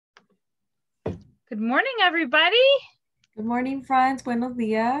Good morning, everybody. Good morning, friends. Buenos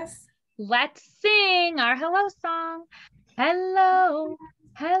días. Let's sing our hello song. Hello,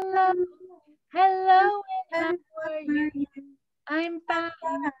 hello, hello, and how are you? I'm fine,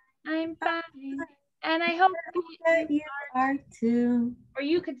 I'm fine, and I hope that you are too. Or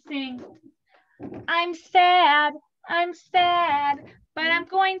you could sing, I'm sad, but I'm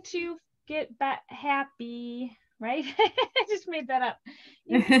going to get back happy, right? I just made that up.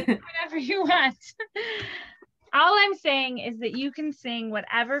 You can do whatever you want. All I'm saying is that you can sing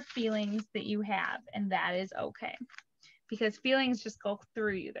whatever feelings that you have, and that is okay. Because feelings just go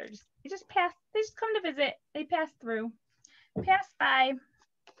through you. They just pass, they just come to visit. They pass through, pass by.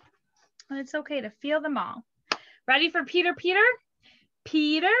 And it's okay to feel them all. Ready for Peter, Peter?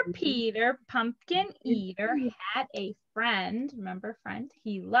 Peter, Peter, pumpkin eater, had a friend, remember friend,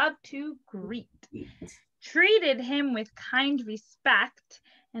 he loved to greet, treated him with kind respect,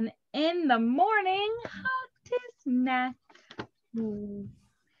 and in the morning hugged his neck.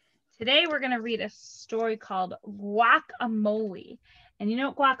 Today we're going to read a story called Guacamole. And you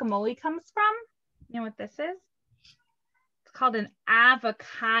know what guacamole comes from? You know what this is? It's called an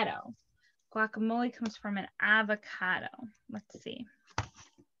avocado. Guacamole comes from an avocado. Let's see.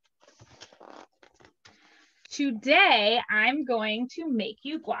 Today, I'm going to make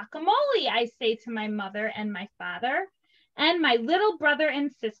you guacamole, I say to my mother and my father and my little brother and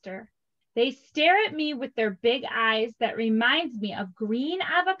sister. They stare at me with their big eyes that reminds me of green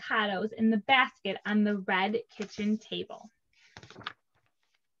avocados in the basket on the red kitchen table.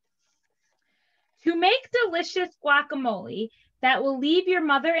 To make delicious guacamole that will leave your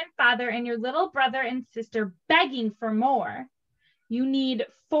mother and father and your little brother and sister begging for more, you need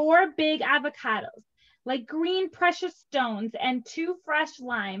 4 big avocados, like green precious stones, and 2 fresh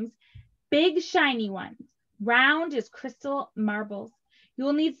limes, big shiny ones, round as crystal marbles. You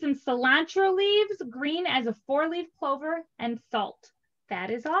will need some cilantro leaves, green as a 4-leaf clover, and salt. That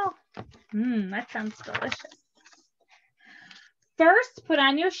is all. That sounds delicious. First, put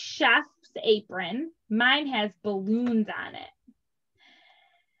on your chef's apron. Mine has balloons on it.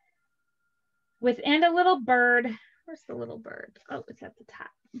 And a little bird. Where's the little bird? Oh, it's at the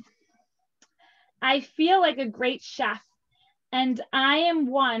top. I feel like a great chef, and I am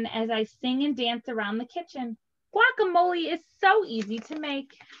one as I sing and dance around the kitchen. Guacamole is so easy to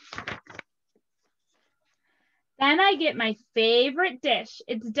make. Then I get my favorite dish.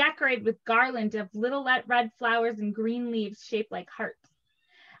 It's decorated with garland of little red flowers and green leaves shaped like hearts.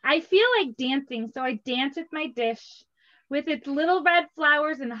 I feel like dancing, so I dance with my dish with its little red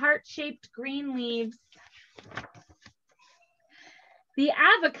flowers and heart-shaped green leaves. The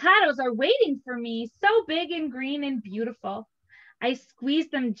avocados are waiting for me, so big and green and beautiful. I squeeze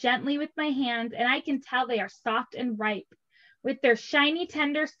them gently with my hands, and I can tell they are soft and ripe, with their shiny,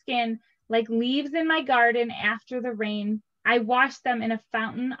 tender skin like leaves in my garden after the rain. I wash them in a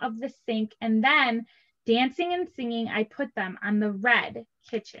fountain of the sink, and then, dancing and singing, I put them on the red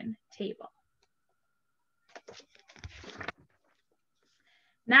kitchen table.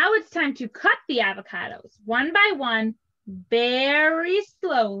 Now it's time to cut the avocados, one by one. Very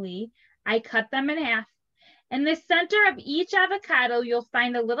slowly, I cut them in half. In the center of each avocado, you'll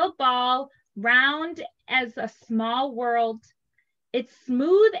find a little ball, round as a small world. It's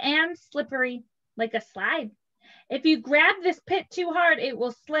smooth and slippery, like a slide. If you grab this pit too hard, it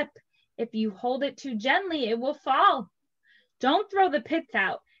will slip. If you hold it too gently, it will fall. Don't throw the pits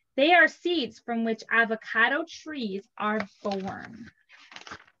out. They are seeds from which avocado trees are born.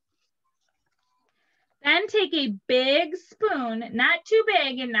 Then take a big spoon, not too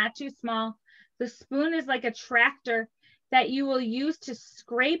big and not too small. The spoon is like a tractor that you will use to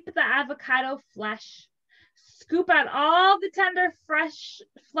scrape the avocado flesh. Scoop out all the tender, fresh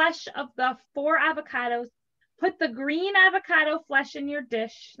flesh of the 4 avocados. Put the green avocado flesh in your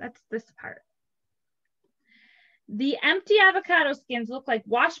dish. That's this part. The empty avocado skins look like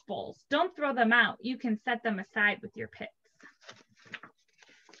wash bowls. Don't throw them out. You can set them aside with your pits.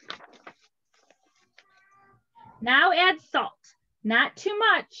 Now add salt, not too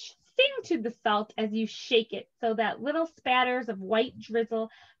much. Sing to the salt as you shake it so that little spatters of white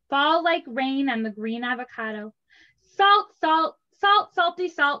drizzle fall like rain on the green avocado. Salt, salt, salt, salty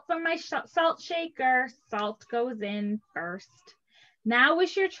salt from my salt shaker. Salt goes in first. Now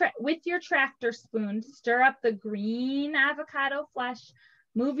with your tractor spoon, stir up the green avocado flesh.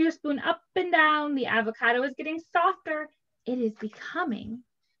 Move your spoon up and down. The avocado is getting softer. It is becoming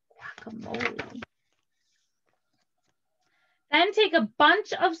guacamole. Then take a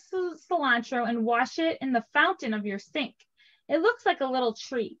bunch of cilantro and wash it in the fountain of your sink. It looks like a little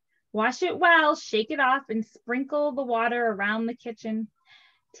tree. Wash it well, shake it off, and sprinkle the water around the kitchen.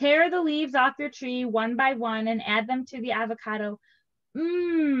 Tear the leaves off your tree one by one and add them to the avocado.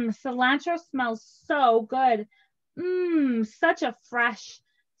 Mmm, cilantro smells so good. Mmm, such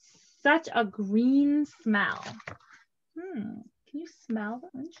a green smell. Can you smell the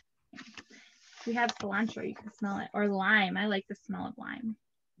orange? If you have cilantro, you can smell it. Or lime. I like the smell of lime.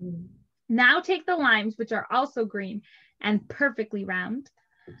 Mm. Now take the limes, which are also green and perfectly round.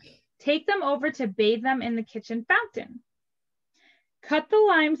 Take them over to bathe them in the kitchen fountain. Cut the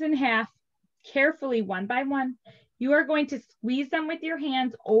limes in half carefully one by one. You are going to squeeze them with your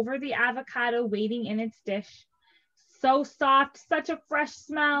hands over the avocado waiting in its dish. So soft, such a fresh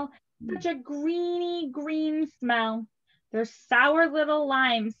smell, such a greeny green smell. Their sour little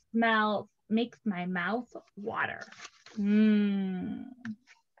lime smell makes my mouth water. Mmm.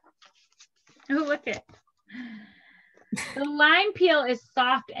 Oh, look it. The lime peel is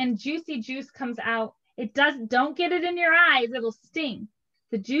soft and juicy juice comes out. Don't get it in your eyes, it'll sting.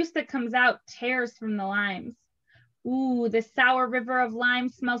 The juice that comes out tears from the limes. Ooh, the sour river of lime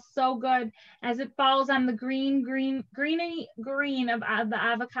smells so good as it falls on the greeny green of the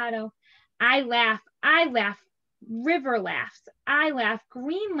avocado. I laugh, river laughs, I laugh,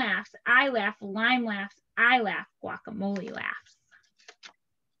 green laughs, I laugh, lime laughs, I laugh, guacamole laughs.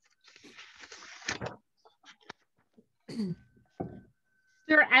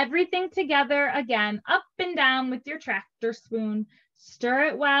 Stir everything together again, up and down with your tractor spoon. Stir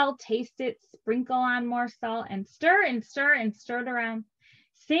it well, taste it, sprinkle on more salt, and stir and stir and stir it around.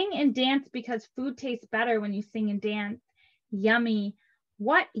 Sing and dance because food tastes better when you sing and dance. Yummy,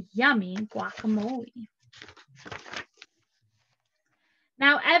 what yummy guacamole.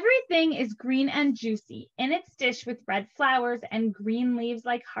 Now everything is green and juicy in its dish with red flowers and green leaves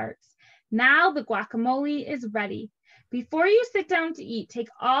like hearts. Now the guacamole is ready. Before you sit down to eat, take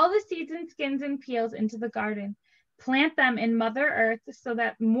all the seeds and skins and peels into the garden. Plant them in Mother Earth so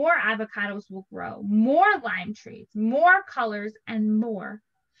that more avocados will grow, more lime trees, more colors, and more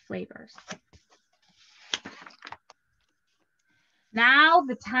flavors. Now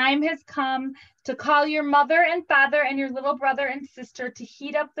the time has come to call your mother and father and your little brother and sister to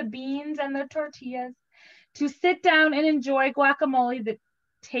heat up the beans and the tortillas, to sit down and enjoy guacamole that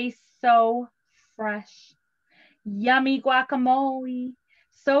tastes so fresh. Yummy guacamole,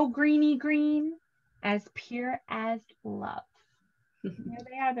 so greeny green, as pure as love. There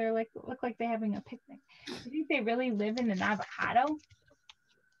they are. They're like, look like they're having a picnic. Do you think they really live in an avocado?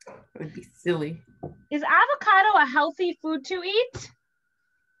 It would be silly. Is avocado a healthy food to eat?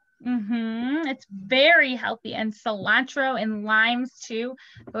 It's very healthy, and cilantro and limes too.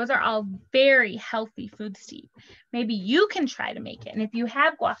 Those are all very healthy foods to eat. Maybe you can try to make it, and if you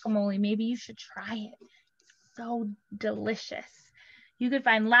have guacamole, maybe you should try it. So delicious. You could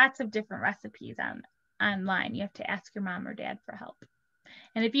find lots of different recipes online. You have to ask your mom or dad for help.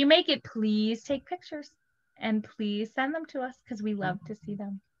 And if you make it, please take pictures and please send them to us because we love to see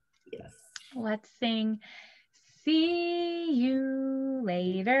them. Yes. Let's sing. See you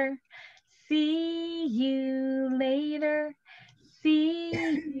later. See you later. See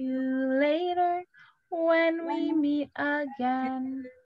you later when we meet again.